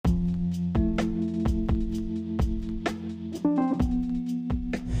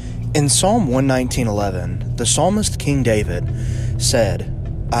In Psalm 119:11, the psalmist King David said,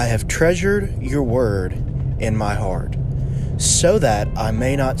 "I have treasured your word in my heart, so that I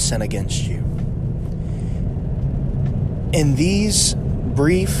may not sin against you." In these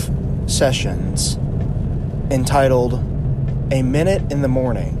brief sessions entitled A Minute in the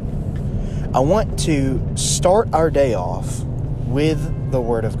Morning, I want to start our day off with the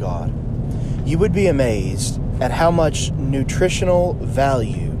Word of God. You would be amazed at how much nutritional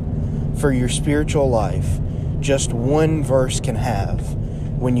value for your spiritual life just one verse can have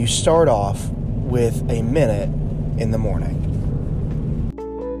when you start off with a minute in the morning.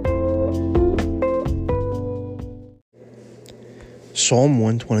 Psalm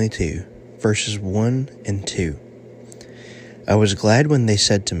 122, verses 1 and 2. I was glad when they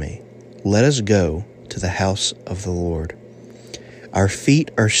said to me, "Let us go to the house of the Lord." Our feet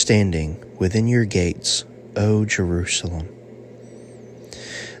are standing within your gates, O Jerusalem.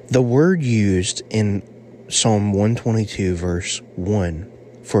 The word used in Psalm 122, verse 1,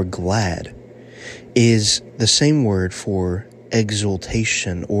 for glad, is the same word for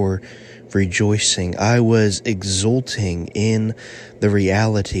exultation or rejoicing. I was exulting in the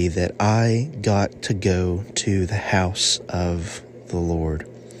reality that I got to go to the house of the Lord.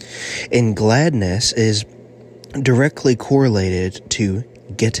 And gladness is directly correlated to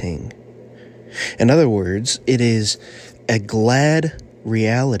getting. In other words, it is a glad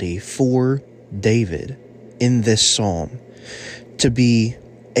reality for David in this psalm to be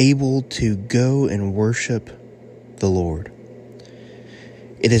able to go and worship the Lord.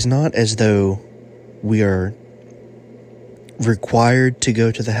 It is not as though we are required to go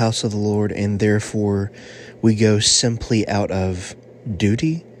to the house of the Lord and therefore we go simply out of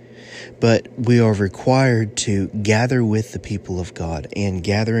duty, but we are required to gather with the people of God, and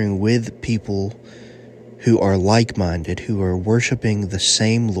gathering with people who are like-minded, who are worshiping the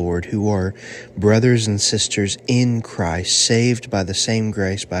same Lord, who are brothers and sisters in Christ, saved by the same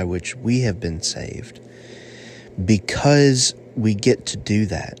grace by which we have been saved. Because we get to do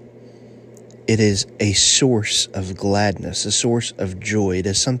that, it is a source of gladness, a source of joy. It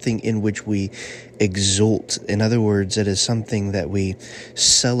is something in which we exult. In other words, it is something that we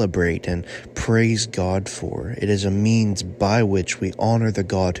celebrate and praise God for. It is a means by which we honor the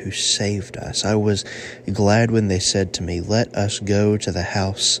God who saved us. I was glad when they said to me, "Let us go to the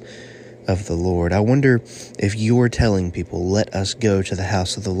house of the Lord." I wonder if you're telling people, "Let us go to the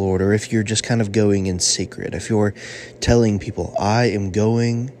house of the Lord," or if you're just kind of going in secret. If you're telling people, "I am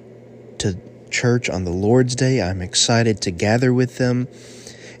going to church on the Lord's Day. I'm excited to gather with them."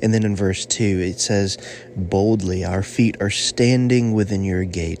 And then in verse 2, it says, "Boldly our feet are standing within your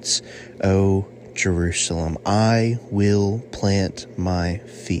gates, O Jerusalem. I will plant my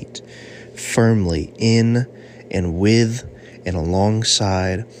feet firmly in and with and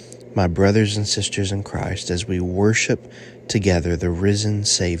alongside my brothers and sisters in Christ as we worship together the risen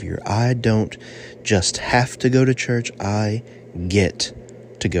Savior." I don't just have to go to church, I get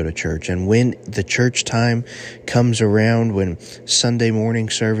to go to church. And when the church time comes around, when Sunday morning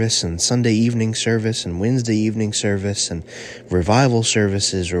service and Sunday evening service and Wednesday evening service and revival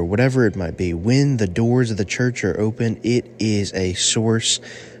services or whatever it might be, when the doors of the church are open, it is a source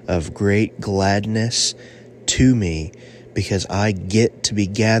of great gladness to me because I get to be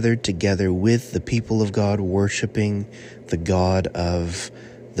gathered together with the people of God, worshiping the God of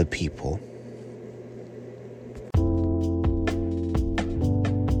the people.